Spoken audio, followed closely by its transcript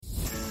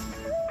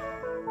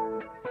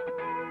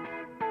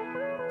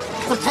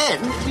The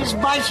pen is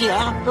mightier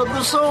than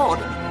the sword.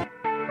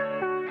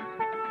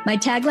 My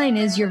tagline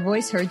is your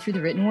voice heard through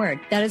the written word.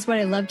 That is what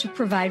I love to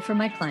provide for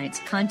my clients.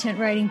 Content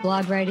writing,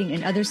 blog writing,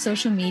 and other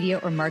social media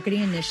or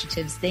marketing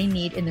initiatives they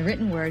need in the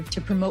written word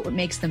to promote what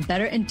makes them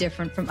better and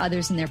different from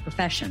others in their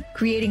profession.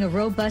 Creating a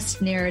robust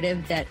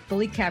narrative that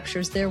fully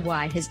captures their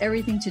why has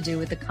everything to do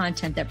with the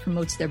content that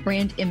promotes their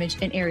brand, image,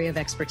 and area of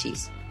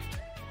expertise.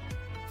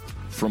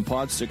 From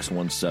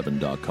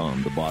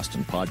Pod617.com, the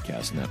Boston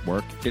Podcast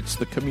Network, it's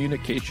the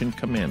Communication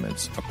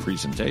Commandments, a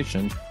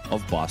presentation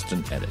of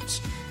Boston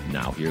Edits.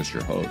 Now here's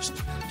your host,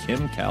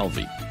 Kim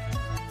Calvi.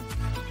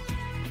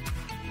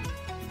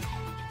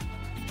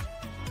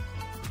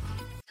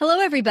 Hello,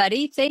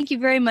 everybody. Thank you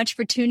very much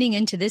for tuning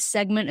into this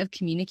segment of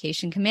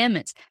Communication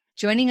Commandments.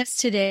 Joining us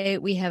today,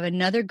 we have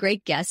another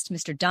great guest,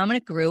 Mr.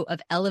 Dominic Grew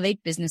of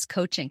Elevate Business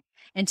Coaching.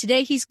 And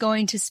today he's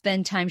going to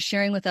spend time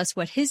sharing with us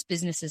what his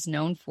business is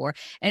known for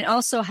and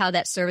also how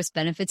that service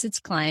benefits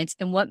its clients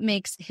and what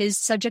makes his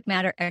subject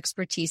matter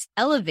expertise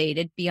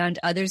elevated beyond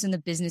others in the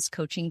business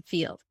coaching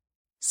field.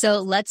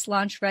 So let's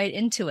launch right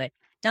into it.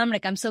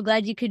 Dominic, I'm so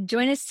glad you could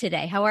join us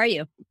today. How are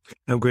you?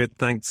 I'm great.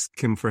 Thanks,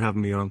 Kim, for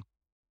having me on.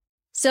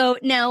 So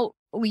now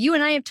you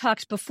and I have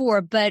talked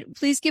before, but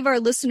please give our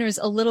listeners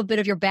a little bit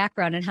of your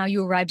background and how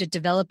you arrived at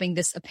developing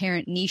this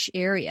apparent niche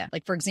area.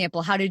 Like, for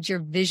example, how did your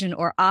vision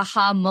or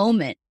aha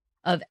moment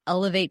of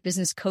Elevate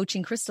Business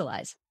Coaching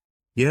crystallize?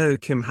 Yeah,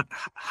 Kim,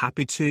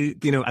 happy to.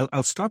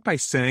 I'll start by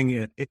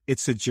saying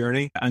it's a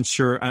journey. And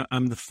sure,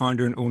 I'm the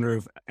founder and owner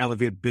of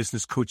Elevate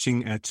Business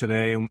Coaching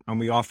today, and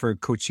we offer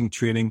coaching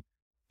training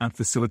and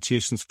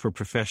facilitations for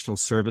professional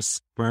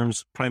service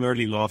firms,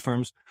 primarily law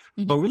firms.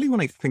 Mm-hmm. But really,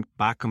 when I think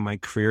back on my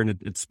career, and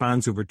it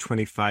spans over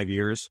 25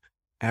 years,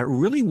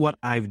 really what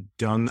I've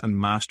done and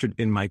mastered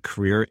in my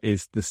career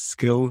is the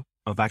skill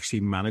of actually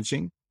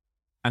managing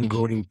and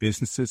growing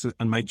businesses.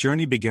 And my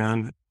journey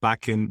began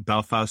back in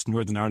Belfast,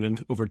 Northern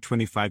Ireland, over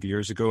 25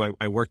 years ago.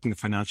 I worked in the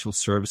financial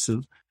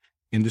services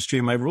industry,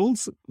 and my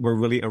roles were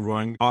really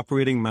around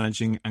operating,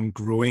 managing, and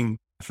growing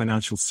a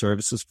financial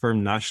services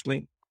firm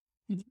nationally.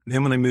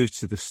 Then when I moved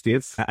to the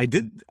States,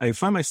 I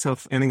found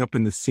myself ending up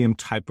in the same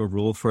type of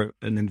role for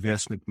an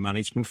investment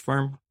management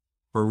firm,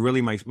 where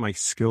really my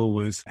skill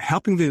was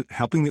helping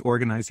the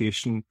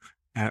organization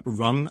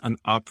run and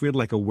operate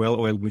like a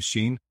well-oiled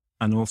machine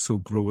and also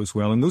grow as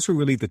well. And those are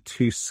really the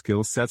two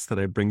skill sets that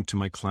I bring to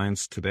my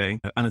clients today.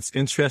 And it's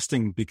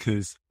interesting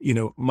because,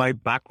 my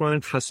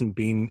background hasn't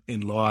been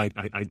in law.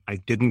 I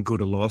didn't go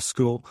to law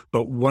school,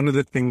 but one of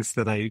the things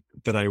that I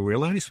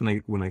realized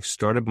when I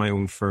started my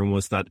own firm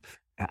was that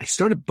I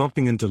started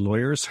bumping into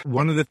lawyers.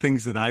 One of the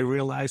things that I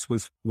realized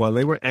was while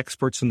they were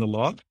experts in the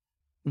law,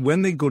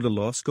 when they go to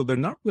law school, they're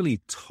not really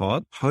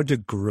taught how to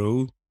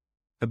grow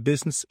a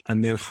business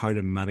and then how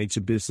to manage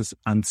a business.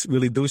 And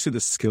really, those are the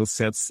skill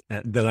sets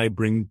that I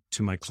bring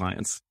to my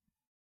clients.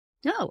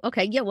 Oh,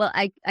 okay. Yeah. Well,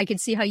 I could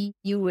see how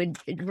you would,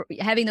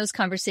 having those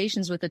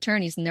conversations with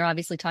attorneys, and they're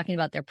obviously talking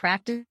about their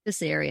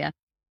practice area.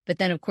 But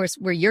then, of course,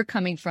 where you're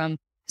coming from.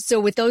 So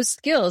with those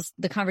skills,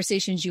 the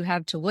conversations you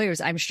have to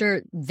lawyers, I'm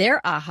sure their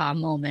aha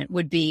moment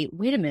would be,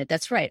 wait a minute,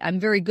 that's right. I'm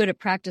very good at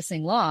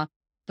practicing law,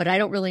 but I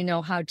don't really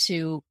know how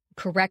to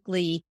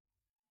correctly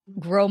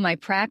grow my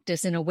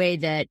practice in a way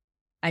that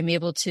I'm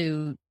able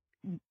to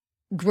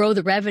grow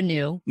the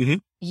revenue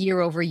year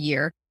over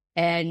year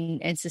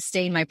and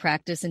sustain my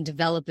practice and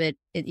develop it,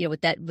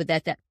 with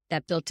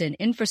that built-in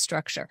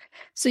infrastructure.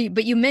 So,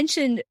 but you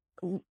mentioned,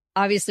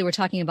 obviously we're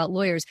talking about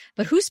lawyers,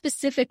 but who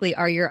specifically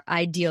are your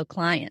ideal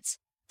clients?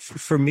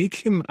 For me,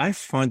 Kim, I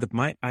found that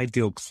my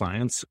ideal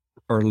clients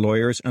are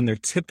lawyers, and they're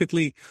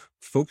typically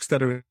folks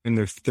that are in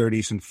their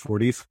 30s and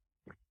 40s.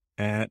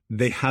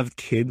 They have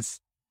kids.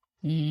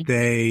 Mm-hmm.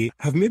 They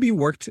have maybe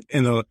worked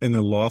in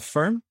a law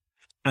firm,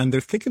 and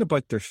they're thinking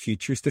about their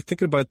futures. They're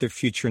thinking about their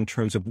future in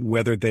terms of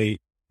whether they,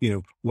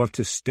 want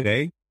to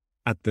stay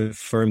at the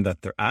firm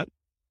that they're at,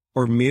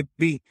 or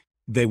maybe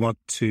they want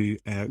to,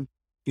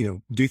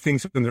 do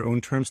things on their own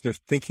terms. They're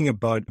thinking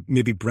about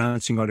maybe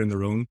branching out on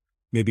their own,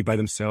 maybe by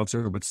themselves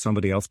or with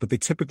somebody else. But they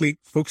typically,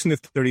 folks in their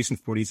 30s and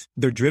 40s,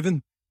 they're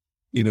driven.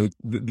 They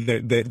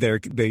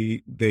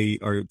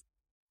are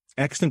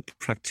excellent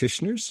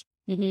practitioners,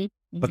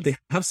 but they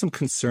have some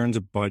concerns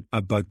about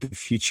the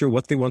future,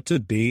 what they want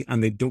to be,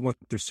 and they don't want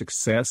their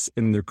success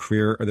in their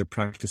career or their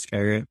practice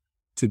area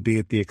to be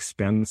at the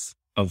expense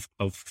of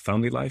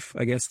family life,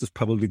 I guess is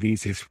probably the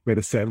easiest way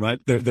to say it, right?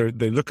 They're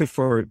looking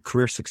for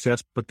career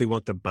success, but they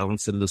want to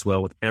balance it as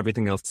well with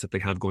everything else that they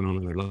have going on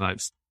in their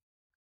lives.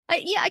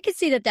 I could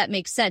see that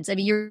makes sense. I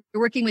mean, you're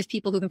working with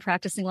people who've been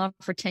practicing law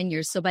for 10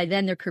 years. So by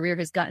then their career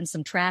has gotten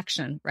some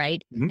traction,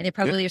 right? Mm-hmm. And they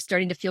probably are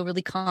starting to feel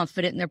really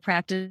confident in their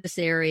practice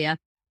area.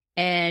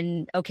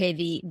 And okay,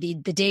 the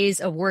days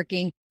of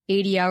working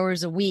 80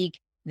 hours a week,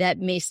 that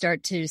may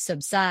start to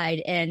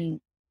subside,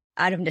 and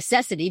out of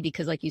necessity,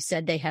 because like you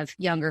said, they have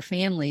younger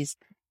families.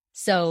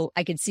 So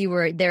I could see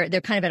where they're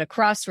kind of at a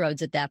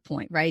crossroads at that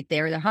point, right?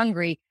 They're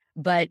hungry,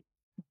 but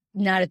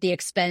not at the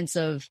expense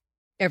of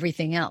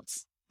everything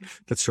else.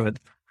 That's right.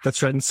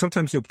 That's right. And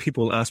sometimes,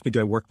 people ask me, do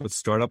I work with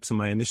startups? And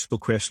my initial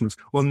question was,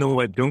 well, no,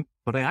 I don't.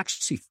 But I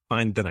actually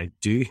find that I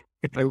do.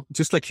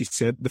 Just like you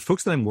said, the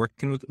folks that I'm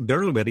working with,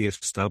 they're already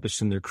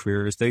established in their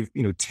careers. They've,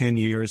 10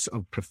 years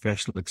of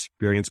professional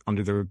experience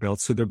under their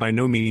belt. So they're by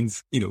no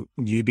means,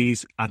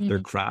 newbies at their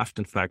craft.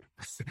 In fact,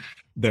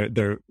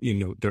 they're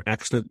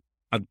excellent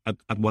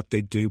at what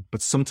they do.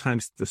 But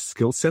sometimes the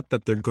skill set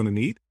that they're going to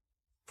need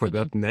for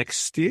that next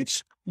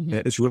stage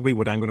is really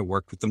what I'm going to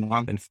work with them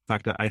on. In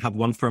fact, I have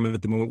one firm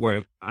at the moment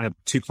where I have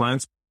two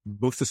clients,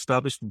 both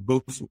established,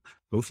 both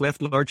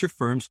left larger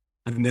firms,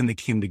 and then they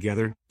came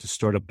together to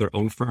start up their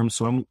own firm.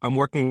 So I'm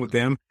working with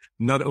them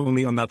not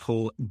only on that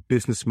whole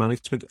business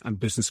management and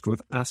business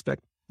growth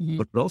aspect,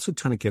 but also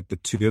trying to get the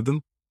two of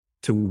them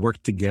to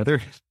work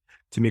together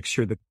to make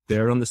sure that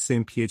they're on the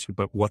same page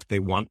about what they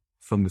want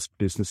from this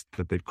business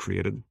that they've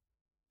created.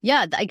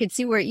 Yeah, I could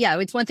see where,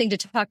 it's one thing to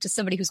talk to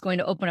somebody who's going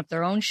to open up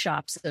their own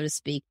shop, so to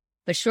speak.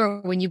 But sure,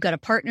 when you've got a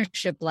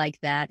partnership like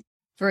that,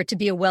 for it to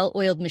be a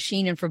well-oiled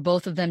machine and for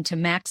both of them to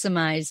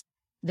maximize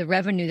the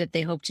revenue that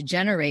they hope to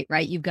generate,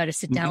 right? You've got to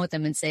sit down with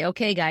them and say,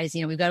 okay, guys,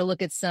 we've got to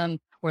look at some,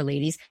 or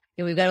ladies,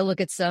 we've got to look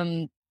at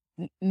some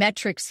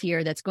metrics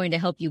here that's going to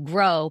help you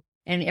grow.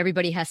 And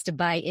everybody has to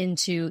buy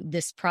into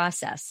this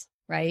process,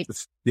 right?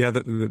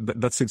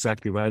 That's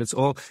exactly right. It's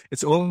all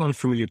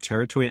unfamiliar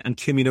territory. And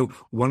Kim,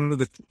 one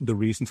of the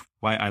reasons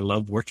why I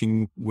love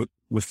working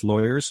with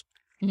lawyers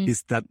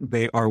is that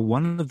they are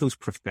one of those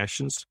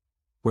professions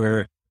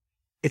where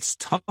it's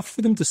tough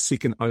for them to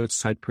seek an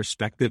outside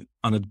perspective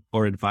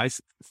or advice.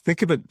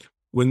 Think of it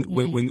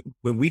when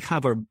we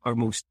have our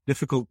most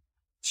difficult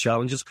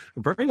challenges,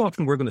 very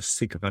often we're going to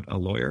seek out a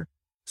lawyer.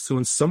 So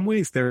in some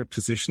ways they're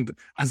positioned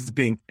as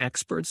being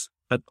experts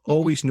at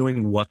always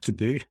knowing what to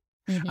do.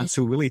 And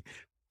so really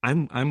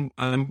I'm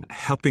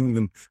helping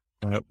them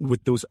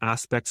with those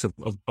aspects of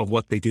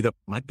what they do that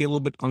might be a little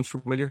bit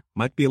unfamiliar,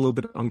 might be a little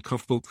bit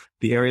uncomfortable,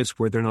 the areas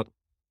where they're not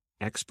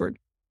expert.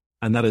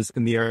 And that is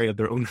in the area of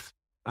their own,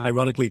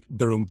 ironically,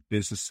 their own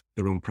business,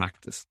 their own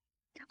practice.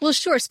 Well,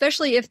 sure,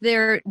 especially if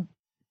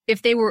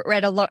they were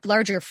at a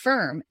larger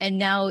firm and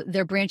now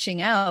they're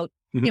branching out.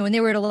 When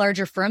they were at a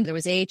larger firm, there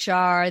was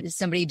HR,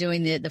 somebody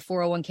doing the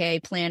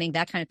 401k planning,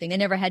 that kind of thing. They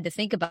never had to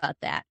think about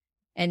that.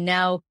 And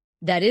now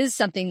that is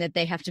something that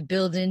they have to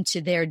build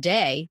into their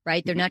day,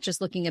 right? They're not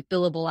just looking at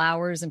billable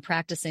hours and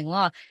practicing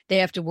law. They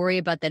have to worry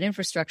about that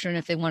infrastructure. And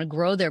if they want to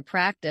grow their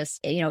practice,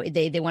 they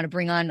want to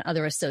bring on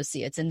other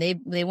associates and they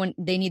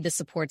need the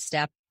support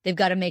staff. They've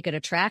got to make it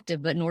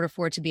attractive. But in order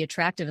for it to be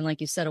attractive, and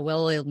like you said, a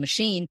well-oiled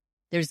machine,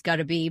 there's got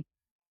to be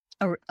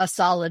a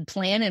solid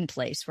plan in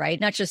place, right?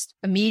 Not just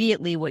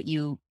immediately what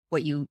you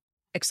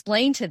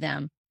explain to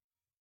them,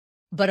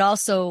 but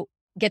also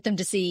get them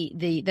to see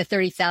the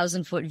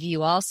 30,000 foot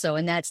view also.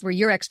 And that's where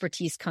your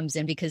expertise comes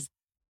in, because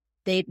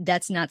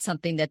that's not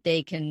something that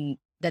they can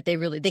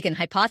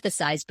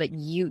hypothesize, but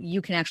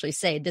you can actually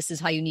say, this is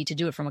how you need to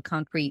do it from a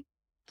concrete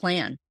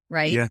plan,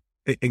 right? Yeah,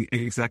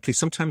 exactly.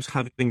 Sometimes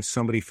having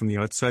somebody from the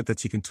outside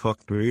that you can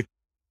talk through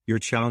your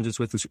challenges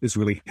with is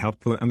really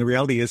helpful. And the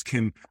reality is,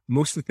 Kim,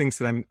 most of the things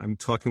that I'm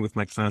talking with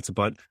my clients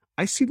about,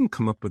 I see them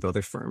come up with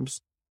other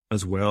firms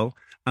as well.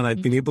 And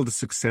I've been able to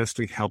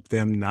successfully help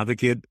them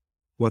navigate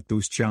what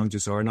those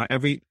challenges are. Now,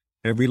 every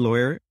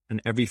lawyer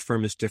and every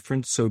firm is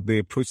different. So the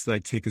approach that I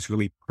take is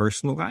really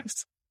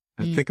personalized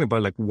and thinking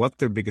about like what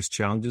their biggest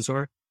challenges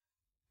are.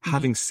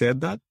 Having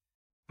said that,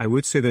 I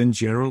would say that in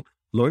general,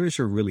 lawyers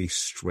are really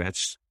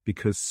stretched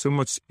because so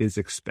much is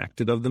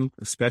expected of them,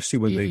 especially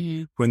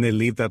when they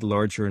leave that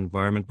larger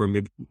environment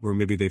where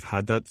maybe they've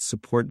had that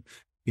support.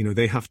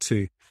 They have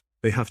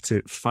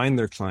to find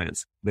their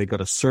clients. They got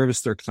to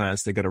service their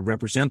clients. They got to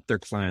represent their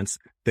clients.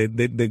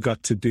 They've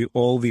got to do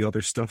all the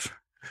other stuff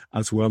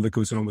as well that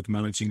goes on with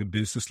managing a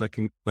business, like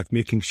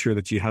making sure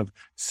that you have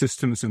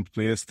systems in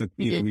place, that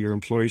your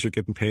employees are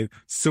getting paid.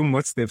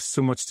 They have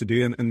so much to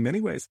do. And in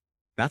many ways,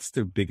 that's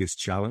their biggest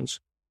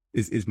challenge.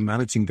 Is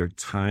managing their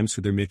time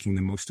so they're making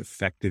the most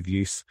effective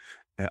use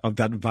of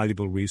that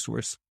valuable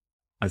resource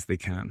as they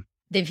can.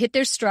 They've hit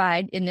their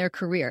stride in their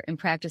career in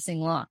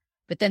practicing law,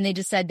 but then they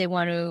decide they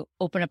want to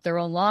open up their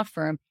own law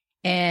firm.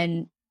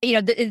 And,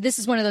 this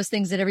is one of those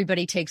things that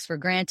everybody takes for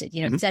granted,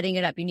 setting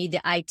it up. You need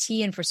the IT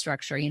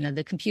infrastructure,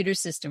 the computer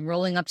system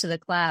rolling up to the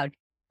cloud.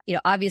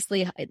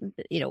 Obviously,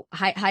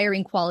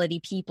 hiring quality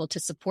people to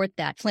support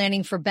that,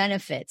 planning for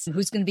benefits,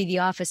 who's going to be the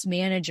office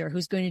manager,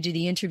 who's going to do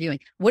the interviewing.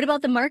 What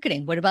about the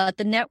marketing? What about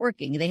the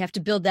networking? They have to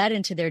build that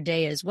into their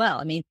day as well.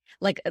 I mean,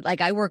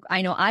 I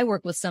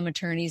work with some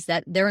attorneys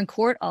that they're in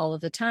court all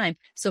of the time.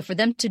 So for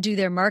them to do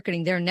their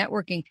marketing, their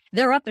networking,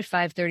 they're up at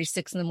 5:30,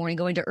 6 in the morning,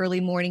 going to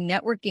early morning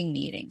networking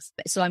meetings.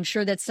 So I'm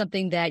sure that's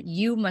something that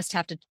you must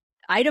have to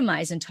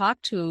itemize and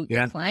talk to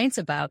your clients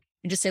about.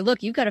 And just say,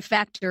 look, you've got to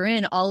factor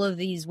in all of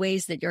these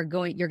ways that you're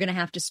going to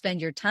have to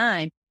spend your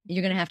time.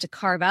 You're going to have to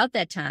carve out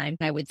that time,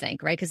 I would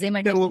think, right? Because they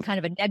might have kind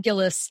of a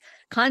nebulous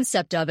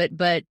concept of it,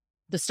 but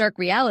the stark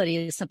reality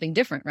is something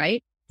different,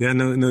 right? Yeah,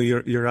 no,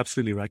 you're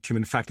absolutely right, Kim.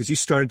 In fact, as you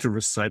started to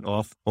recite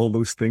off all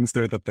those things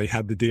there that they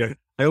had to do,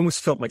 I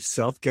almost felt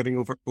myself getting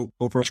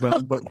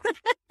overwhelmed, but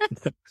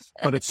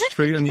but it's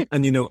true.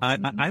 And you know,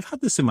 I've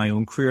had this in my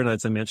own career, and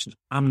as I mentioned,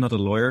 I'm not a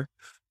lawyer,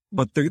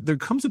 but there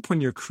comes a point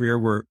in your career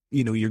where,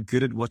 you know, you're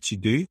good at what you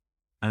do,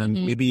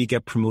 and maybe you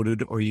get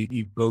promoted or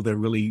you build a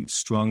really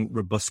strong,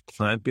 robust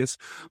client base.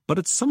 But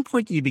at some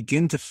point you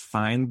begin to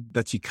find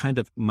that you kind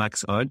of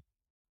max out.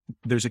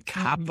 There's a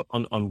cap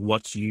on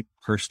what you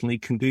personally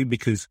can do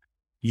because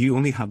you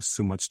only have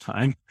so much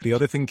time. The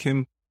other thing,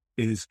 Kim,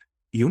 is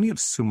you only have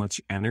so much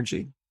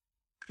energy.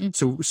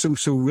 So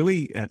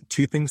really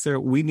two things there.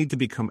 We need to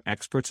become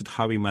experts at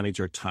how we manage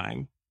our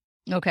time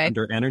and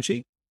our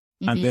energy.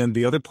 And then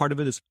the other part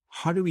of it is,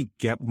 how do we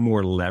get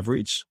more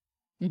leverage?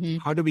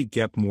 How do we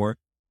get more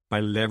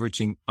by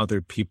leveraging other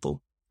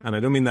people? And I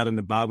don't mean that in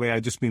a bad way.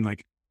 I just mean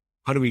like,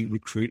 how do we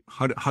recruit?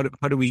 How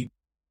do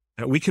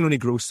we can only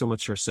grow so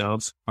much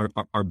ourselves,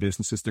 our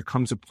businesses. There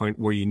comes a point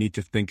where you need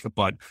to think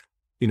about,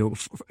 you know,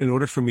 in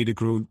order for me to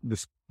grow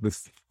this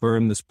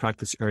firm, this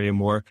practice area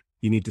more,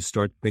 you need to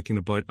start thinking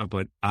about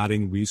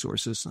adding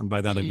resources. And by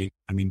that,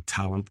 I mean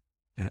talent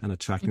and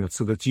attracting that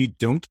so that you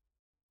don't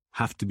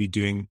have to be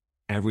doing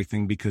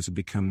everything because it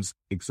becomes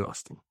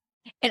exhausting.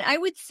 And I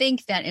would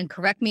think that, and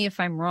correct me if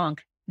I'm wrong,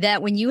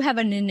 that when you have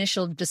an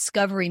initial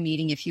discovery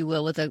meeting, if you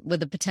will, with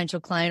a potential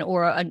client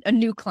or a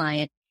new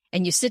client,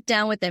 and you sit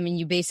down with them and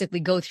you basically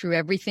go through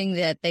everything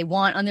that they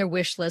want on their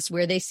wish list,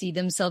 where they see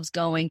themselves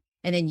going.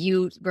 And then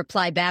you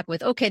reply back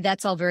with, okay,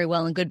 that's all very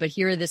well and good, but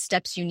here are the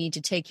steps you need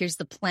to take. Here's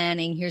the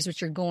planning. Here's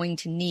what you're going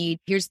to need.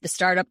 Here's the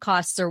startup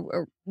costs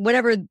or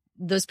whatever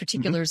those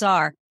particulars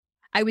are.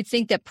 I would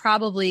think that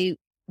probably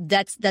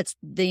that's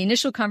the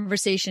initial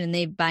conversation and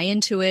they buy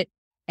into it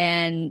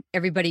and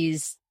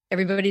everybody's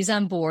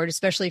on board,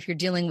 especially if you're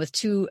dealing with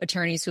two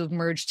attorneys who have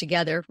merged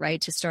together,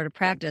 right, to start a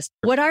practice.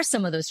 What are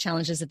some of those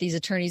challenges that these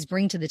attorneys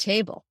bring to the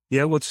table?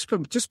 Yeah, well,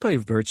 just by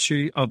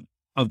virtue of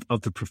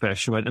the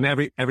profession, right?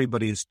 And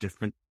everybody is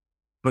different.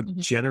 But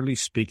generally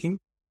speaking,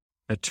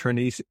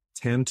 attorneys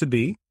tend to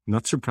be,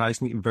 not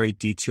surprisingly, very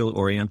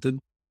detail-oriented,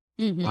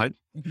 right?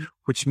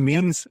 Which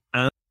means,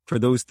 and for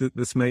those that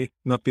this may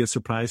not be a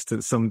surprise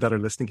to some that are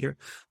listening here,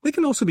 they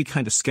can also be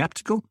kind of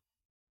skeptical.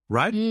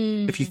 Right?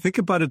 If you think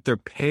about it, they're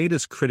paid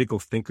as critical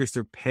thinkers.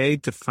 They're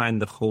paid to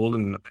find the hole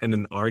in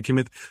an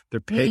argument. They're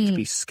paid to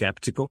be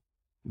skeptical,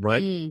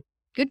 right?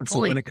 Good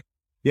point.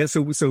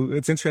 So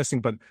it's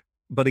interesting,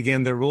 but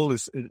again, their role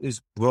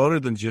is broader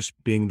than just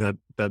being that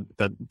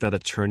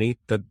attorney,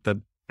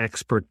 that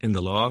expert in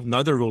the law.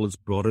 Now their role is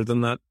broader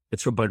than that.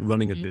 It's about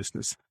running a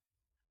business,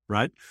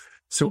 right?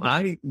 So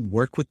I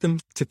work with them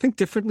to think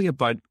differently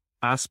about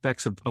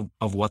aspects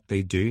of what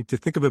they do, to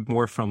think of it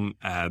more from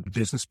a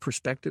business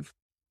perspective.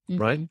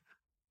 Right?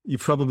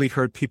 You've probably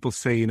heard people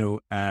say,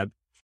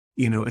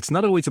 it's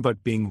not always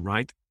about being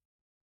right,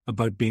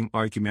 about being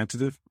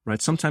argumentative,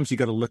 right? Sometimes you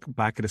got to look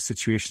back at a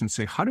situation and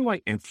say, how do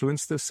I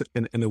influence this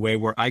in a way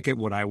where I get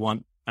what I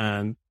want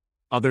and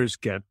others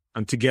get,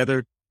 and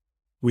together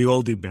we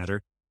all do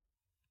better.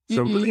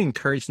 So I'm really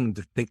encouraging them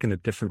to think in a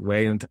different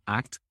way and to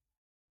act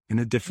in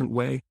a different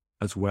way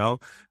as well.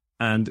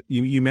 And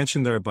you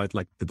mentioned there about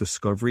like the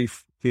discovery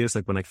phase,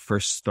 like when I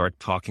first start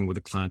talking with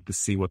a client to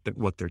see what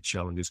their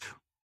challenge is.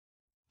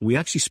 We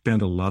actually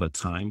spend a lot of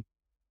time.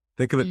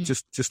 Think of it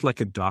just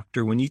like a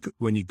doctor. When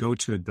you go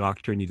to a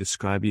doctor and you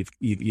describe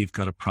you've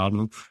got a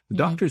problem, the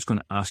doctor is going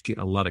to ask you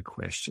a lot of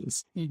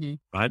questions,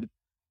 right?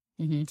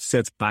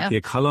 Sets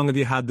back, how long have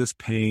you had this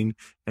pain?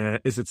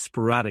 Is it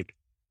sporadic?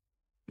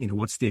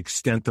 What's the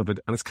extent of it?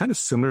 And it's kind of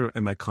similar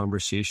in my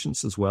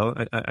conversations as well.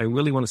 I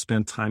really want to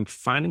spend time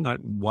finding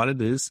out what it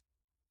is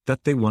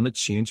that they want to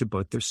change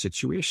about their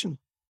situation.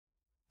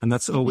 And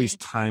that's always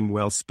time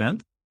well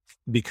spent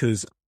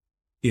because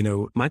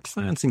my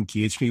clients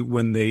engage me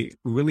when they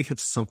really have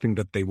something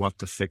that they want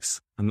to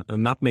fix. And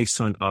that may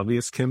sound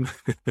obvious, Kim,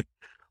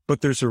 but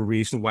there's a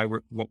reason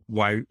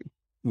why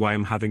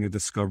I'm having a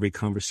discovery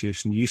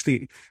conversation.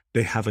 Usually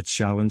they have a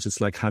challenge. It's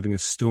like having a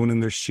stone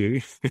in their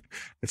shoe.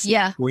 It's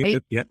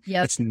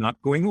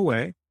not going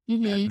away.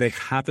 They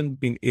haven't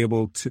been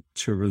able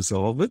to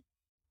resolve it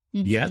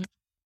yet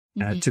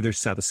to their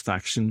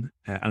satisfaction.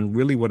 And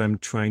really what I'm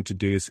trying to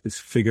do is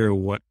figure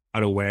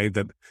out a way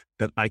that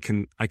I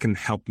can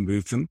help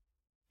move them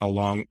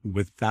along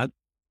with that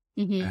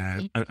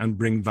and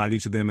bring value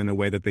to them in a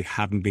way that they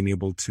haven't been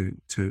able to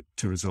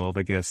resolve,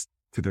 I guess,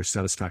 to their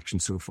satisfaction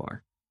so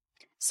far.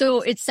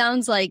 So it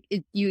sounds like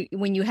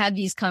when you have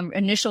these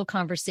initial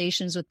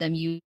conversations with them,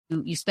 you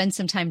spend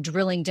some time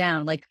drilling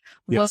down, like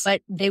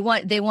what they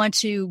want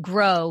to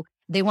grow,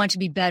 they want to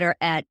be better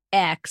at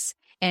X.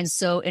 And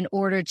so in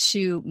order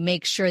to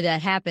make sure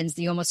that happens,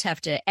 you almost have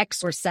to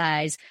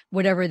exorcise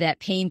whatever that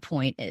pain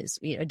point is,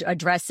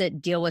 address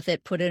it, deal with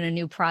it, put in a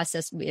new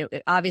process.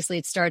 Obviously,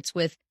 it starts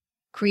with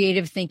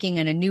creative thinking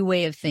and a new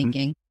way of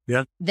thinking.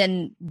 Yeah.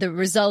 Then the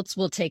results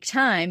will take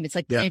time. It's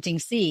like planting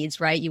seeds,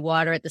 right? You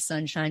water it, the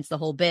sun shines, the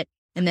whole bit,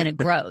 and then it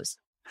grows.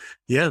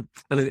 Yeah.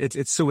 And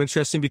it's so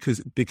interesting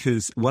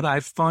because what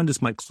I've found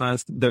is my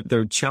clients,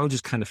 their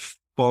challenges kind of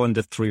fall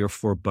into 3 or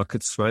 4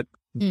 buckets, right?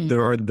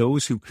 There are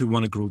those who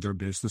want to grow their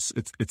business.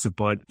 It's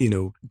about,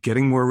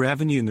 getting more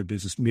revenue in their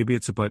business. Maybe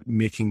it's about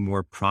making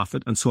more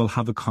profit. And so I'll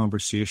have a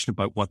conversation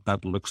about what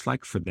that looks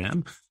like for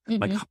them.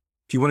 Like,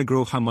 if you want to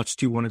grow, how much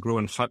do you want to grow,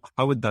 and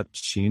how would that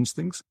change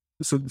things?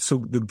 So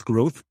the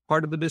growth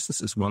part of the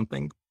business is one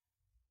thing.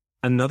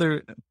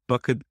 Another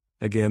bucket,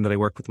 again, that I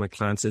work with my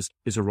clients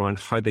is around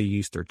how they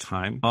use their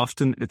time.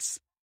 Often it's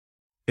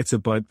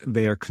about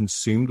they are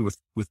consumed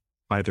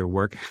by their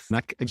work. And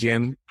that,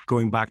 again,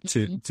 going back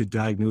to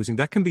diagnosing,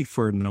 that can be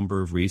for a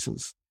number of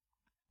reasons.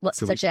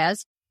 Such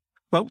as?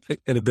 Well,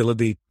 an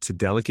ability to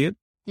delegate.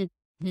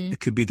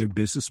 It could be their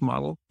business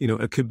model.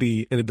 It could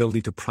be an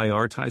ability to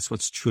prioritize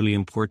what's truly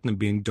important and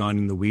being down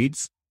in the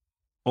weeds.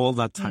 All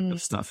that type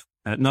of stuff.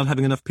 Not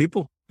having enough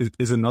people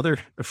is another.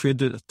 Afraid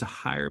to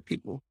hire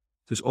people.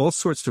 There's all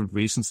sorts of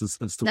reasons as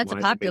to that's why.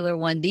 A popular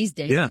one these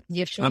days.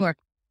 Yeah, sure.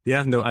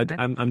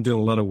 I'm doing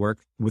a lot of work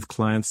with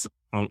clients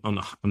on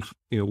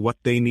what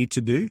they need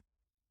to do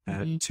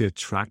to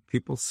attract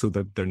people so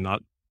that they're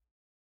not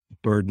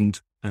burdened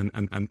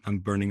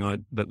and burning out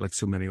that like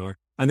so many are.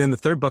 And then the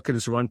third bucket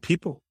is around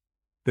people.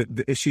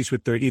 The issues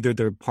with either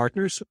their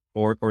partners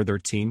or their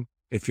team,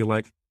 if you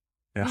like.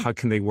 How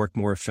can they work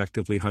more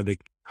effectively?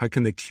 How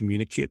can they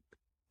communicate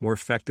more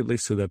effectively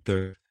so that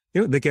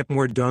they get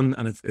more done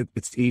and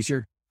it's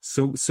easier.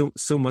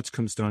 So much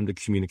comes down to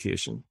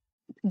communication.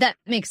 That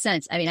makes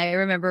sense. I mean, I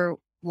remember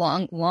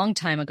long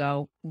time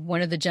ago,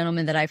 one of the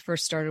gentlemen that I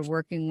first started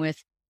working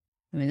with,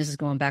 I mean, this is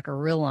going back a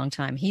real long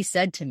time. He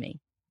said to me,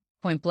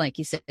 point blank,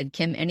 he said,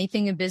 Kim,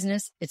 anything in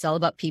business, it's all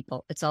about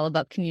people. It's all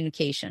about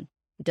communication.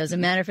 It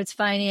doesn't matter if it's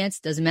finance,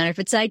 doesn't matter if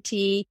it's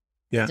IT,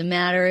 doesn't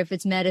matter if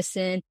it's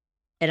medicine.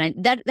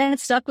 And that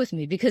stuck with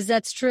me because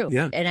that's true.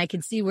 Yeah. And I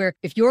can see where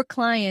if your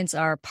clients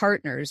are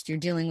partners, you're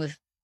dealing with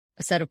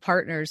a set of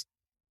partners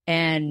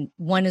and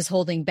one is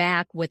holding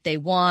back what they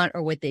want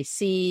or what they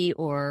see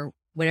or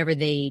whatever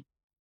they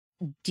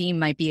deem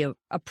might be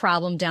a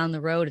problem down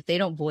the road. If they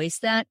don't voice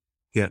that,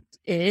 it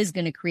is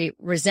going to create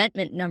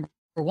resentment, number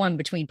one,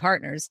 between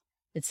partners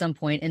at some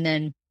point. And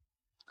then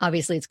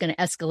obviously it's going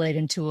to escalate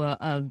into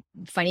a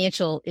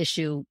financial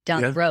issue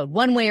down the road,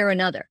 one way or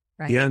another.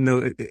 Right. Yeah,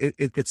 no,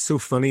 it's so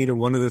funny.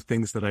 One of the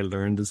things that I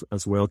learned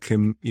as well,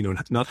 Kim,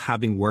 not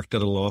having worked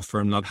at a law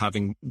firm, not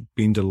having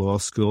been to law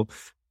school,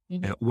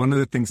 one of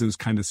the things that was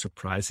kind of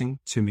surprising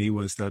to me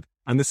was that,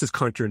 and this is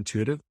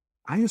counterintuitive,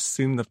 I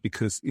assumed that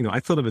because, I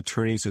thought of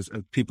attorneys as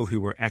people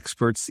who were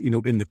experts,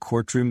 in the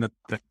courtroom,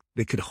 that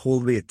they could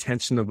hold the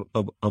attention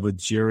of a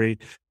jury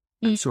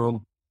and so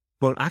on.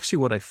 But actually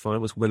what I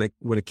found was when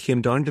it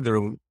came down to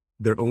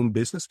their own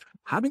business,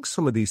 having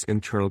some of these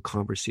internal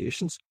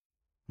conversations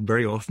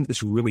very often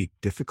is really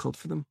difficult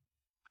for them.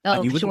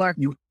 Oh, sure.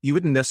 You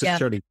wouldn't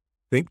necessarily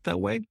think that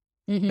way.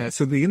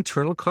 So the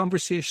internal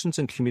conversations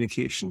and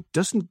communication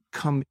doesn't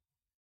come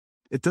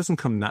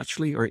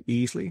naturally or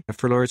easily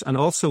for lawyers. And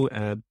also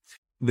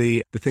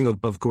the thing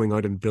of going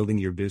out and building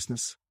your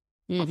business,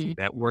 of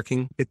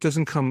networking, it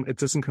doesn't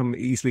come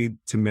easily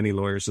to many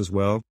lawyers as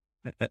well.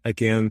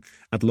 Again,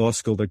 at law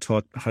school, they're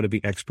taught how to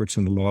be experts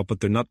in the law,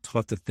 but they're not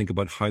taught to think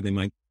about how they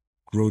might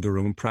grow their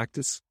own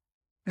practice.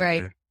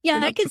 Right. Yeah,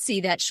 I could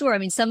see that. Sure. I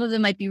mean, some of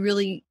them might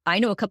be I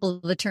know a couple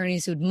of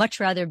attorneys who'd much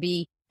rather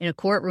be in a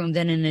courtroom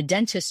than in a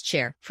dentist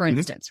chair, for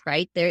instance,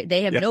 right?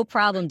 They have no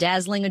problem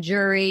dazzling a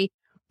jury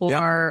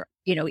or,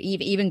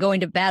 even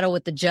going to battle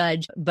with the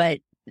judge, but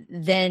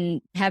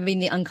then having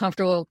the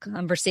uncomfortable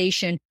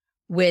conversation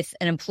with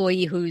an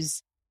employee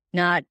who's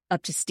not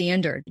up to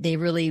standard.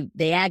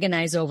 They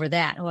agonize over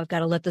that. Oh, I've got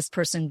to let this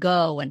person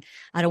go and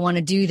I don't want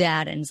to do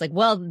that. And it's like,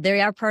 well,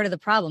 they are part of the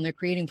problem. They're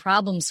creating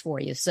problems for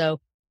you.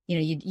 So,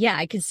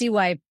 I can see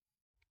why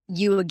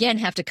you again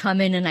have to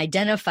come in and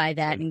identify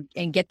that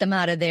and get them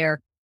out of their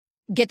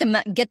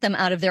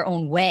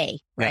own way,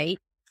 right?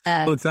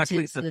 Well,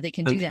 exactly. So that they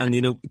can do that.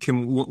 And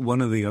Kim,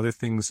 one of the other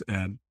things,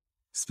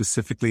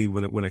 specifically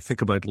when I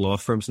think about law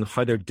firms and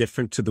how they're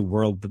different to the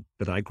world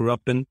that I grew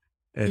up in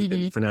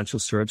financial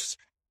services.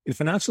 In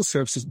financial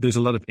services, there's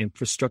a lot of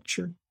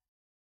infrastructure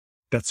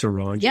that's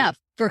around. Yeah,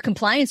 for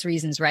compliance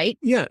reasons, right?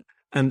 Yeah.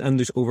 And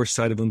there's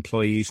oversight of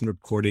employees and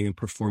reporting and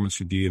performance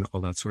review and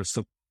all that sort of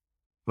stuff.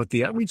 But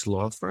the average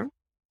law firm,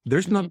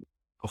 there's not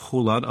a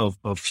whole lot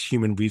of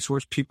human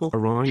resource people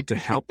around to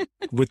help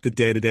with the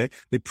day-to-day.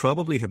 They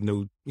probably have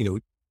no,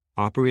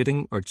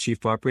 operating or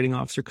chief operating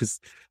officer because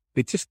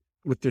they just,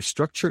 with their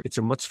structure, it's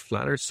a much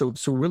flatter. So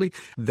really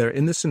they're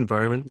in this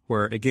environment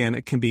where, again,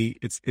 it can be,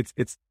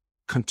 it's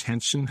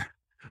contention,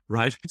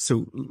 right?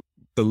 So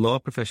the law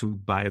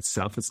profession by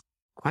itself is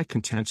quite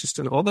contentious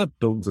and all that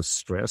builds a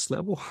stress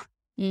level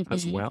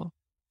as well.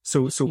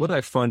 So what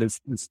I find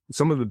is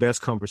some of the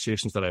best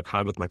conversations that I've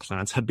had with my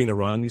clients have been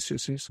around these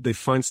issues. They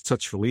find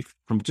such relief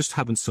from just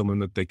having someone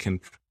that they can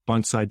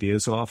bounce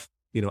ideas off,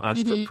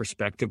 ask for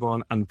perspective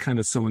on, and kind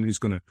of someone who's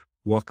going to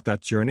walk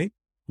that journey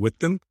with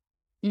them,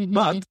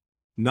 but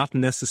not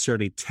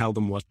necessarily tell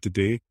them what to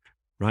do,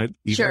 right?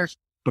 Sure.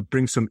 but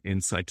bring some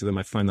insight to them.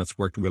 I find that's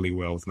worked really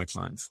well with my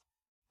clients.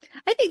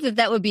 I think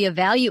that would be a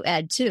value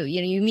add too.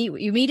 You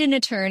meet an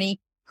attorney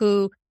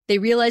who they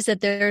realize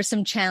that there are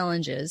some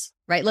challenges,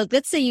 right? Look,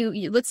 let's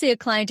say let's say a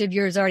client of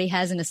yours already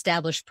has an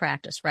established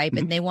practice, right?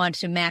 But they want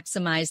to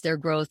maximize their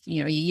growth,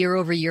 year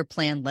over year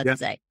plan, let's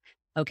say.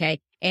 Okay.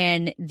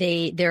 And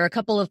there are a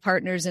couple of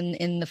partners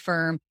in the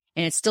firm,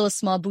 and it's still a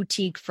small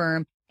boutique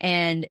firm,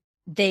 and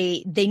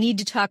they need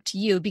to talk to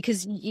you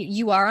because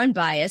you are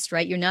unbiased,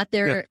 right? You're not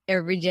there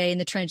every day in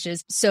the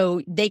trenches.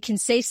 So they can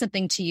say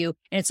something to you,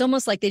 and it's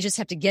almost like they just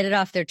have to get it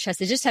off their chest.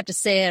 They just have to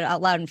say it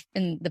out loud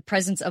in the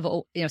presence of,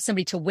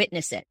 somebody to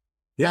witness it.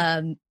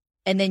 Yeah.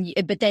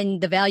 But then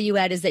the value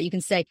add is that you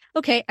can say,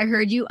 okay, I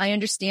heard you. I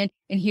understand.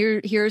 And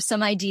here are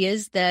some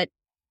ideas that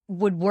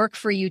would work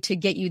for you to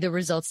get you the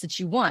results that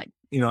you want.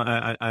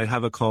 I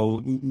have a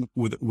call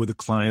with a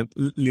client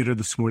later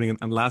this morning,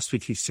 and last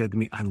week he said to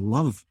me, I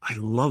love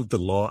the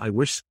law. I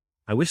wish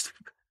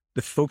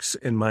the folks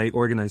in my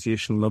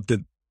organization loved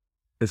it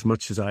as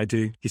much as I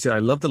do. He said, I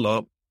love the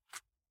law,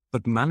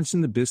 but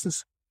managing the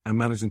business and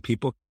managing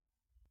people,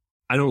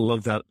 I don't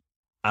love that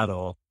at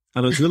all.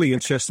 And it was really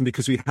interesting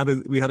because we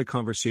had a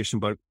conversation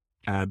about,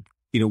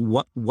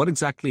 what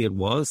exactly it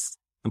was.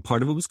 And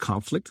part of it was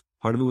conflict.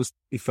 Part of it was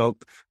he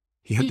felt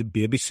he had to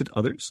babysit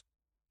others.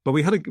 But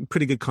we had a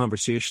pretty good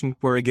conversation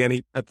where,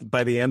 again,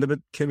 by the end of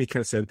it, Kim, he kind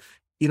of said,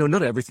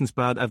 not everything's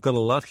bad. I've got a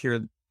lot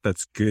here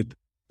that's good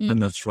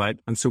and that's right.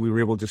 And so we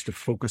were able just to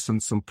focus on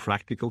some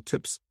practical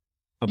tips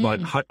about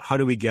how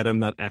do we get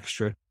him that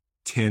extra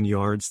 10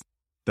 yards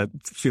that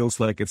feels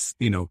like it's,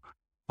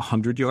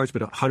 100 yards,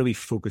 but how do we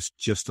focus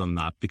just on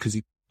that? Because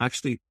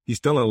he's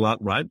done a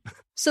lot right.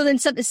 So then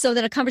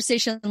a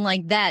conversation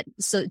like that,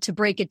 so to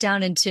break it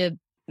down into,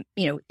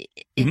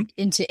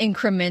 into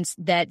increments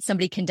that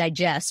somebody can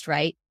digest,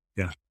 right?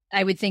 Yeah.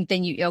 I would think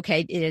then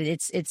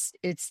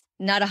it's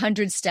not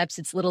 100 steps,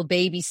 it's little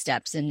baby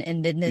steps.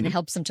 And then it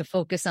helps them to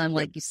focus on,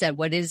 like you said,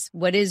 what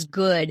is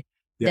good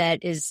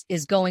that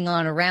is going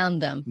on around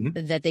them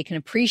that they can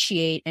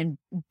appreciate and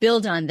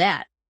build on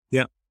that.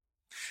 Yeah.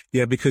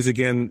 Yeah. Because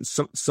again,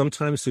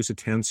 sometimes there's a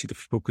tendency to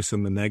focus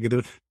on the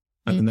negative,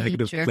 and the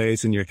negative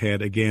plays in your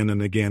head again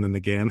and again and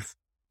again.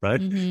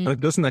 Right. And it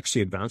doesn't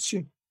actually advance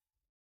you.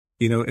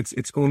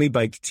 It's only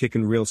by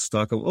taking real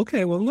stock of,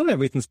 okay, well, not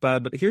everything's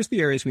bad, but here's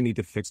the areas we need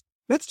to fix.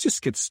 Let's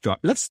just get started.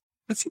 Let's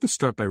even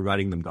start by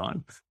writing them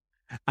down.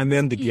 And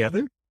then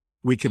together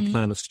we can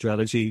plan a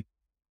strategy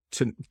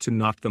to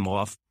knock them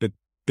off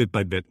bit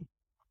by bit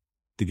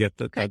to get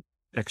that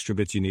extra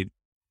bit you need.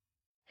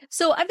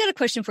 So I've got a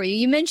question for you.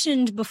 You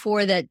mentioned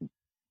before that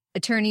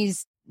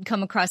attorneys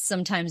come across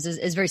sometimes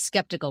as very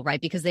skeptical,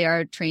 right? Because they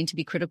are trained to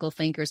be critical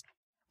thinkers.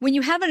 When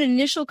you have an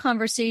initial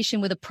conversation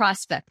with a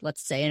prospect,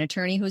 let's say an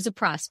attorney who's a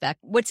prospect,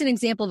 what's an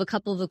example of a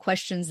couple of the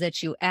questions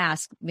that you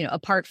ask,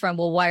 apart from,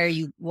 well, why are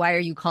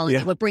you calling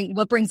it?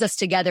 What brings us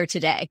together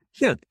today?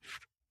 Yeah.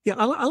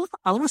 I'll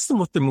ask them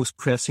what their most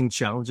pressing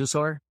challenges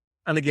are.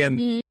 And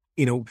again,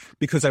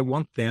 because I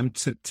want them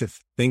to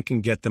think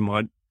and get them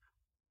out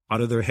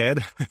of their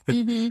head,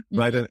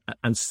 right?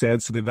 And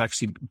said, so they've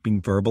actually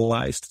been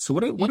verbalized. So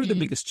what are the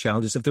biggest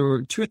challenges? If there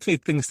were 2 or 3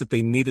 things that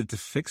they needed to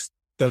fix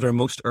that are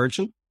most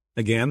urgent,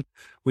 again,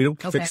 we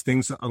don't fix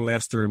things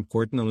unless they're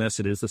important, unless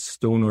it is a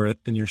stone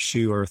in your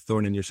shoe or a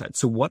thorn in your side.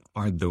 So what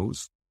are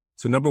those?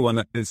 So number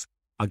one is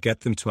I'll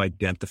get them to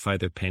identify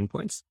their pain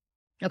points.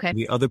 Okay. And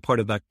the other part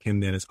of that, Kim,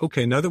 then is,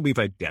 okay, now that we've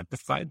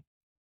identified,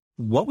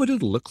 what would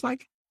it look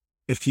like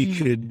if you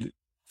could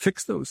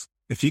fix those?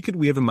 If you could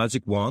wave a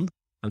magic wand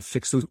and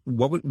fix those,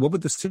 what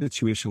would the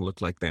situation look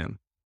like then?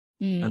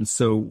 And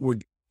so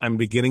I'm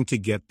beginning to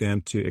get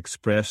them to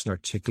express and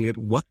articulate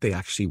what they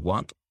actually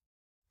want.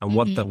 And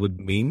what that would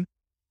mean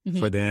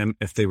for them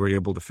if they were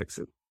able to fix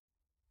it.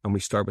 And we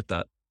start with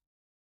that.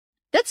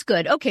 That's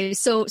good. Okay.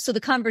 So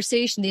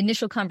the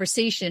initial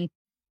conversation,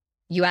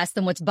 you ask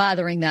them what's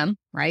bothering them,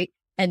 right?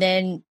 And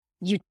then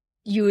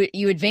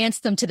you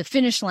advance them to the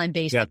finish line,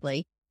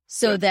 basically.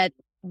 So that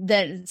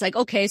it's like,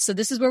 okay, so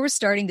this is where we're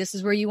starting. This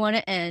is where you want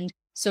to end.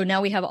 So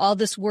now we have all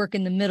this work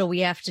in the middle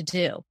we have to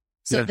do.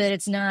 So that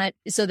it's not,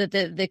 so that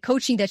the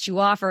coaching that you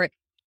offer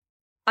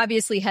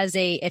obviously has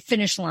a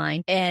finish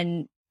line.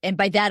 And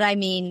by that, I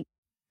mean,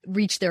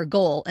 reach their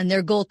goal. And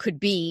their goal could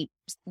be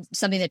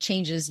something that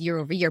changes year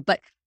over year. But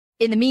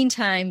in the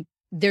meantime,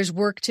 there's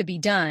work to be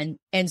done.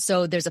 And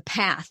so there's a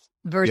path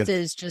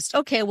versus just,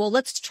 okay, well,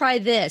 let's try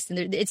this.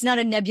 And it's not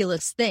a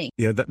nebulous thing.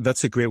 Yeah,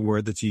 that's a great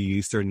word that you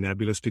use there,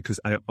 nebulous, because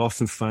I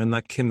often find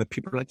that, Kim, that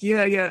people are like,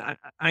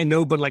 I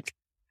know, but like,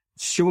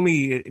 show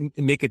me,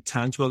 make it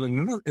tangible.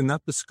 And in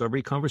that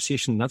discovery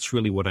conversation, that's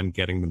really what I'm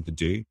getting them to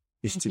do,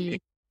 is to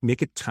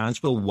make it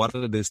tangible what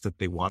it is that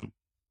they want.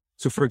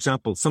 So, for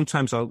example,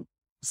 sometimes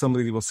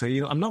somebody will say,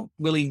 I'm not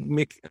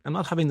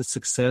having the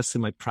success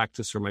in my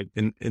practice or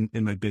in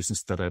my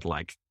business that I'd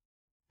like.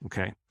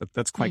 Okay.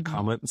 That's quite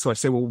common. So I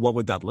say, well, what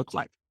would that look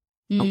like?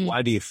 And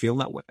why do you feel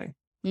that way?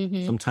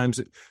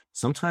 Sometimes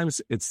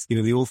it's,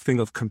 the old thing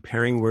of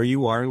comparing where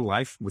you are in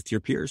life with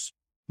your peers.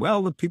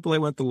 Well, the people I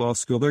went to law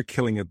school, they're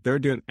killing it. They're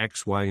doing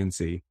X, Y, and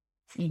Z.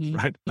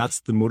 right?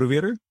 That's the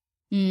motivator,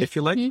 if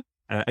you like.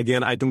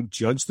 Again, I don't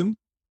judge them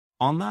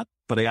on that,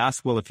 but I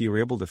ask, well, if you were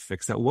able to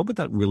fix that, what would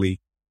that really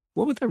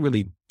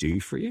do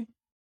for you?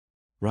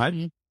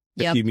 Right?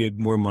 If you made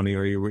more money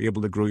or you were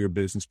able to grow your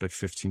business by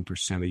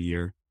 15% a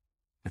year,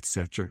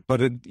 etc.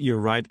 But you're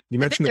right. You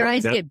mentioned their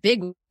eyes get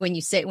big when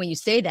you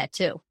say that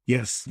too.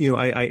 Yes.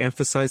 I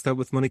emphasize that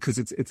with money because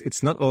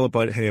it's not all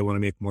about, hey, I want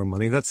to make more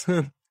money. That's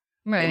right.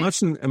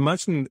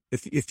 Imagine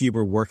if you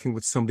were working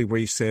with somebody where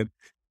you said,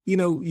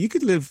 you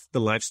could live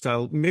the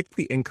lifestyle, make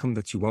the income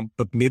that you want,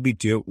 but maybe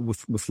do it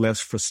with less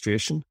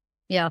frustration.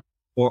 Yeah.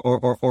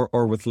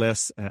 Or with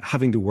less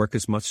having to work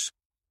as much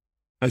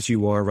as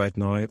you are right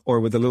now, or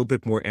with a little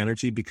bit more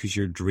energy because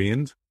you're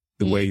drained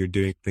the way you're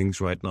doing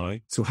things right now.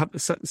 So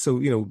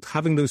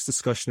having those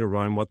discussions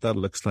around what that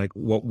looks like,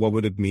 what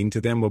would it mean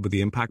to them? What would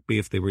the impact be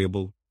if they were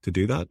able to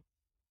do that?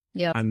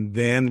 Yeah. And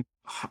then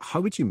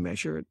how would you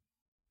measure it?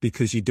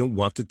 Because you don't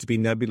want it to be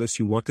nebulous.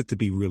 You want it to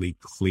be really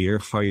clear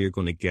how you're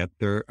going to get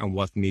there and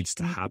what needs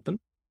to happen,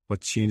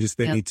 what changes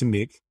they need to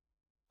make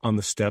on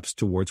the steps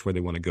towards where they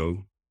want to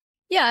go.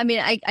 Yeah, I mean,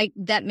 I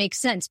that makes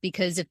sense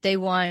because if they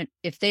want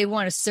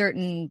a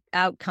certain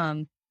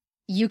outcome,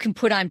 you can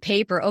put on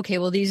paper, okay,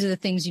 well, these are the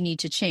things you need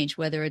to change,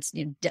 whether it's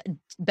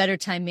better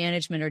time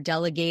management or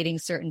delegating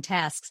certain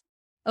tasks.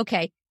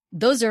 Okay,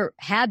 those are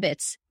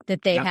habits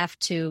that they have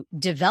to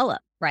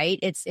develop, right?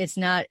 It's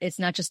not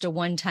just a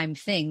one-time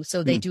thing.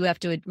 So they do have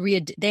to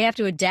they have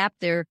to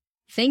adapt their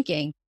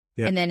thinking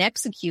and then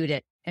execute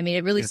it. I mean,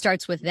 it really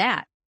starts with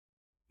that.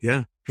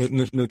 Yeah.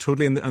 No,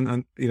 totally.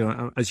 And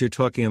as you're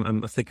talking,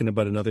 I'm thinking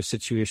about another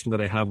situation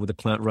that I have with a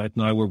client right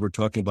now where we're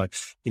talking about,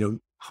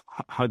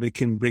 how they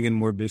can bring in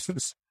more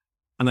business.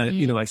 And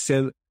I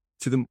said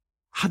to them,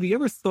 have you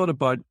ever thought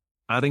about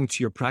adding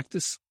to your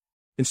practice?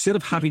 Instead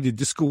of having to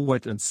just go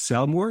out and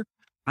sell more,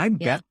 I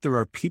bet there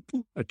are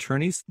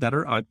attorneys that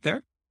are out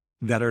there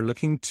that are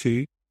looking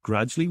to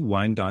gradually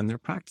wind down their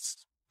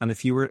practice. And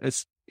if you were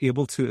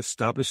able to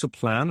establish a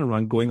plan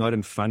around going out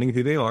and finding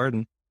who they are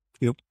and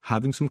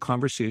having some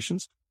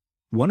conversations,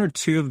 one or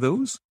two of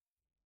those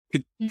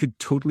could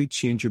totally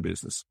change your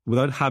business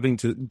without having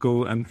to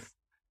go and,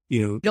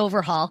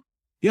 overhaul.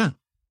 Yeah.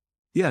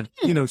 Yeah.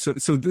 So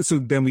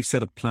then we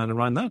set a plan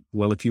around that.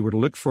 Well, if you were to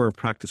look for a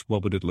practice,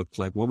 what would it look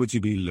like? What would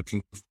you be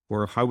looking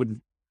for? How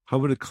would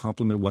it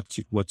complement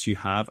what you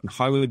have? And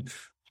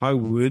how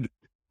would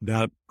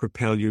that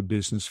propel your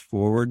business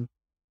forward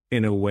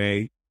in a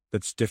way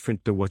that's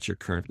different to what you're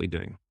currently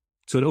doing?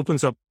 So it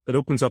opens up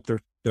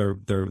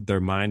their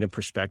mind and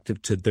perspective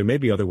to, there may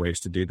be other ways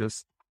to do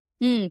this.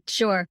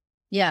 Sure.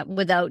 Yeah.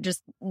 Without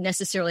just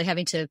necessarily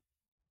having to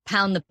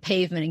pound the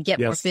pavement and get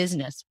more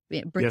business,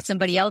 bring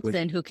somebody else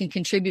in who can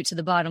contribute to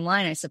the bottom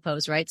line, I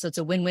suppose. Right. So it's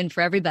a win-win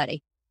for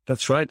everybody.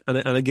 That's right. And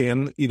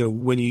again,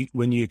 when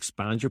you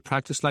expand your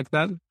practice like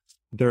that,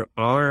 there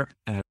are,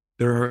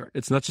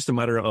 it's not just a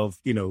matter of,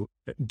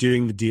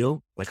 doing the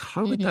deal. Like,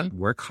 how would that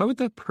work? How would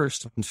that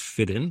person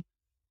fit in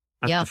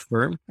at the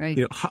firm? Right.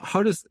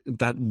 How does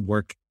that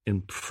work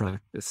in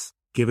practice?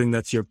 Given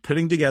that you're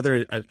putting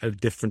together a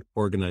different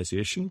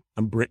organization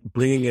and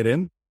bringing it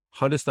in,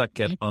 how does that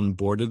get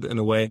onboarded in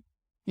a way,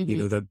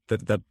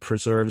 that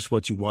preserves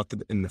what you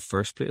wanted in the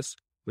first place?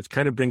 Which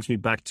kind of brings me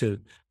back to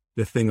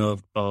the thing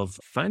of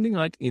finding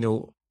out,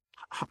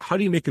 how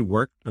do you make it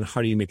work and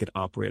how do you make it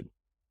operate?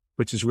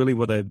 Which is really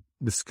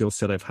the skill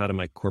set I've had in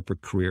my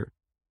corporate career.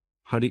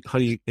 How do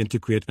you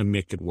integrate and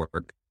make it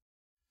work?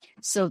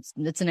 So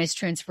it's a nice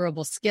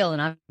transferable skill,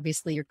 and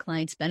obviously your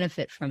clients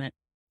benefit from it.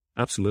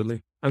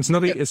 Absolutely. And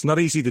it's not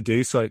easy to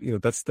do. So,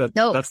 that's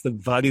the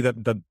value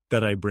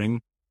that I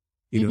bring,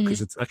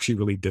 because it's actually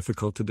really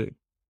difficult to do.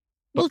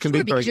 Well, true,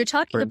 because you're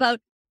talking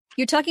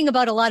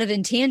about a lot of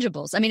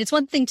intangibles. I mean, it's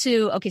one thing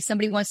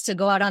somebody wants to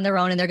go out on their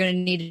own and they're going to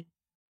need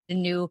a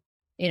new,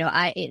 they're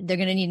going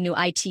to need a new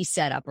IT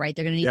setup, right?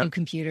 They're going to need new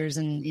computers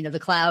and, the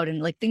cloud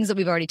and like things that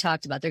we've already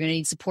talked about. They're going to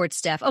need support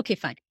staff. Okay,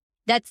 fine.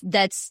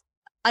 That's,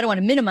 I don't want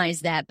to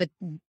minimize that, but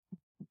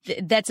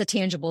that's a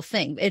tangible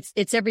thing.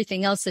 It's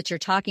everything else that you're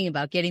talking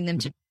about, getting them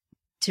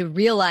to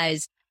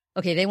realize,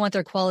 okay, they want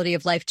their quality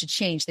of life to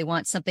change. They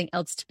want something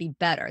else to be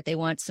better. They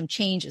want some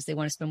changes. They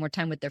want to spend more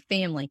time with their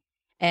family.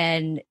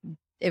 And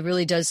it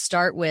really does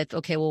start with,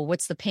 okay, well,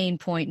 what's the pain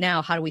point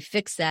now? How do we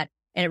fix that?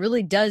 And it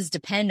really does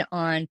depend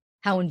on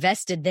how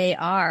invested they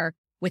are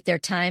with their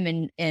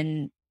time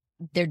and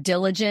their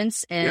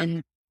diligence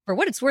and for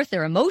what it's worth,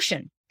 their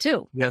emotion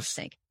too. Yes.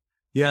 I think.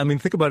 Yeah. I mean,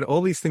 think about it.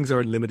 All these things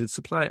are in limited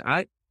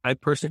supply. I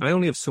personally, I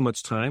only have so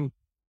much time,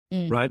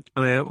 right?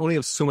 And I only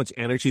have so much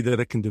energy that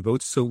I can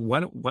devote. So why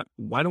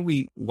don't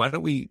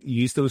we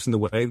use those in the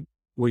way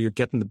where you're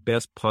getting the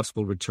best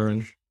possible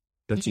return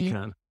that you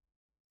can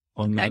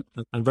on that?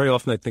 And very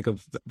often I think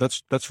of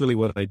that's really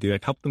what I do. I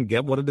help them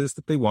get what it is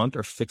that they want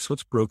or fix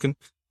what's broken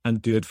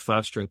and do it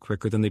faster and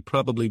quicker than they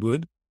probably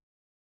would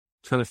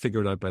trying to figure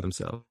it out by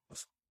themselves.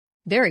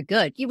 Very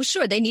good. Yeah, well,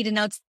 sure. They need an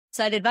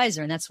outside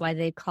advisor, and that's why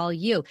they call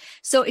you.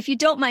 So if you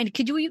don't mind,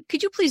 could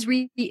you please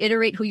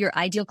reiterate who your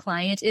ideal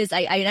client is?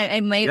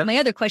 My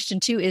other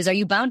question too is, are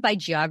you bound by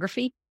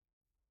geography?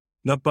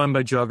 Not bound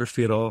by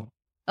geography at all.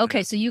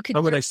 Okay, so you could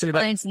How would I say that?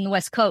 clients in the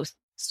West Coast,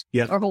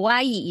 Yeah. or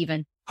Hawaii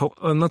even.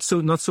 Not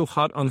so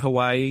hot on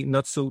Hawaii,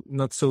 not so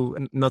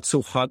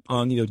hot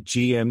on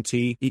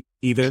GMT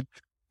either.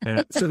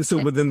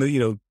 So within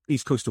the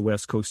East Coast to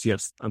West Coast,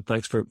 yes. And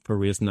thanks for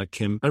raising that,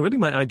 Kim. And really,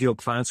 my ideal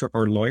clients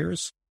are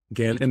lawyers,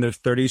 again, in their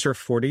 30s or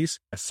 40s,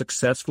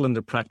 successful in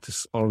their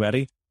practice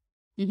already,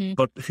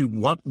 but who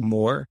want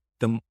more.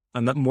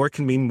 And that more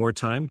can mean more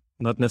time,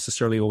 not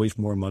necessarily always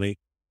more money.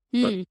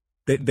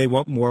 But they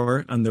want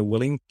more, and they're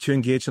willing to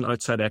engage an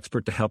outside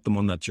expert to help them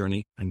on that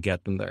journey and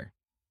get them there.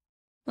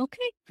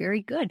 Okay,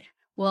 very good.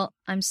 Well,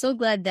 I'm so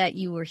glad that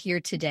you were here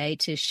today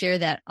to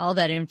share all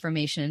that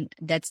information.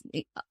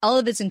 All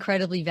of it's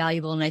incredibly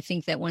valuable. And I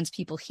think that once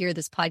people hear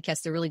this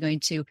podcast, they're really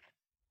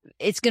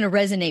it's going to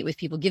resonate with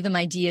people, give them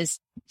ideas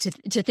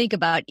to think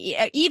about,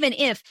 even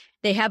if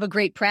they have a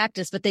great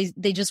practice, but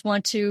they just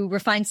want to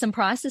refine some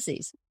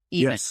processes,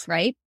 even, yes.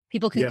 Right?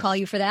 People can call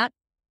you for that.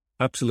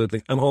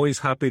 Absolutely. I'm always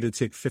happy to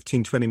take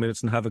 15, 20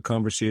 minutes and have a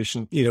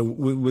conversation,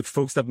 with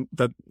folks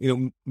that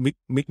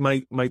meet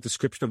my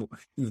description of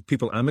the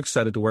people I'm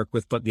excited to work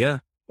with. But yeah,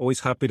 always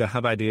happy to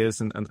have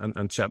ideas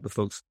and chat with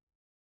folks.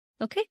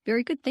 Okay.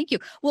 Very good. Thank you.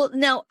 Well,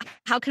 now,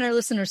 how can our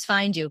listeners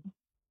find you?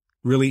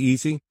 Really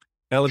easy.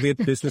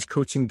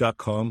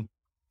 ElevateBusinessCoaching.com.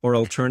 Or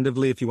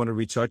alternatively, if you want to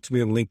reach out to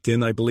me on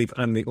LinkedIn, I believe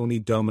I'm the only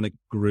Dominic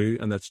Grew,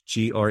 and that's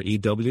Grew on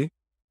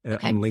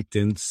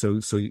LinkedIn.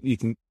 So you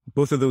can,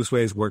 both of those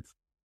ways work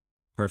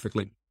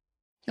perfectly.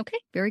 Okay,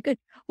 very good.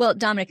 Well,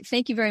 Dominic,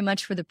 thank you very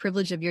much for the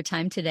privilege of your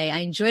time today. I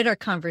enjoyed our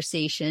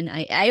conversation.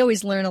 I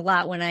always learn a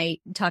lot when I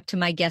talk to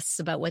my guests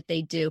about what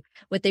they do,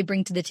 what they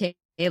bring to the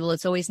table.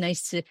 It's always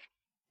nice to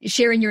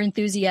share in your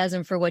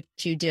enthusiasm for what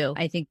you do.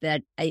 I think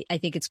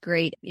it's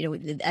great,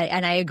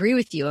 and I agree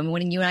with you. I mean,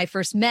 when you and I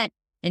first met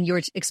and you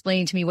were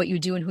explaining to me what you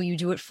do and who you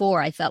do it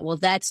for, I thought, well,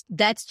 that's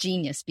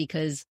genius,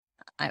 because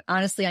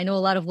honestly, I know a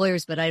lot of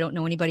lawyers, but I don't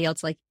know anybody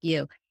else like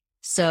you.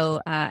 So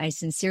I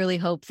sincerely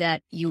hope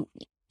that your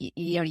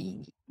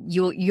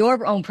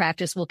own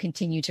practice will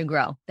continue to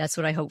grow. That's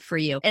what I hope for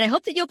you. And I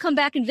hope that you'll come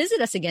back and visit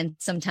us again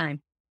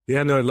sometime.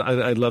 Yeah, no,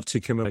 I'd love to,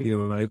 Kim.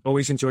 I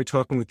always enjoy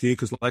talking with you,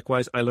 because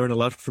likewise, I learn a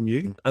lot from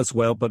you as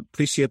well, but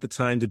appreciate the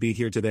time to be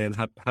here today, and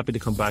happy to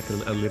come back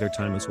at a later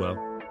time as well.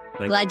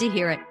 Glad to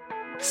hear it.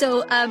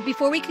 So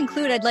before we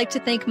conclude, I'd like to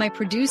thank my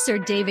producer,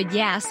 David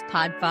Yass,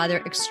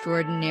 podfather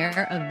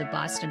extraordinaire of the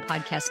Boston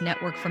Podcast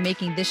Network, for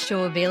making this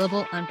show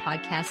available on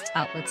podcast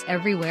outlets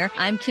everywhere.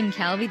 I'm Kim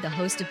Calvi, the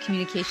host of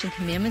Communication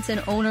Commandments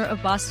and owner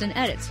of Boston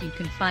Edits. You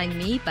can find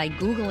me by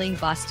Googling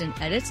Boston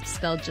Edits,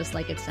 spelled just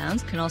like it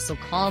sounds. You can also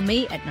call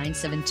me at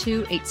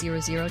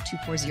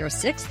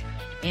 972-800-2406.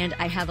 And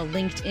I have a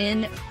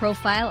LinkedIn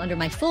profile under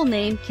my full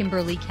name,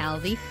 Kimberly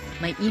Calvi.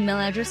 My email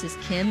address is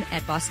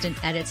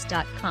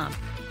kim@bostonedits.com.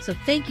 So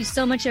thank you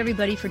so much,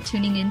 everybody, for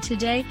tuning in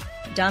today.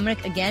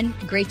 Dominic, again,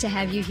 great to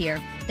have you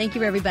here. Thank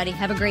you, everybody.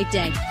 Have a great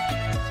day.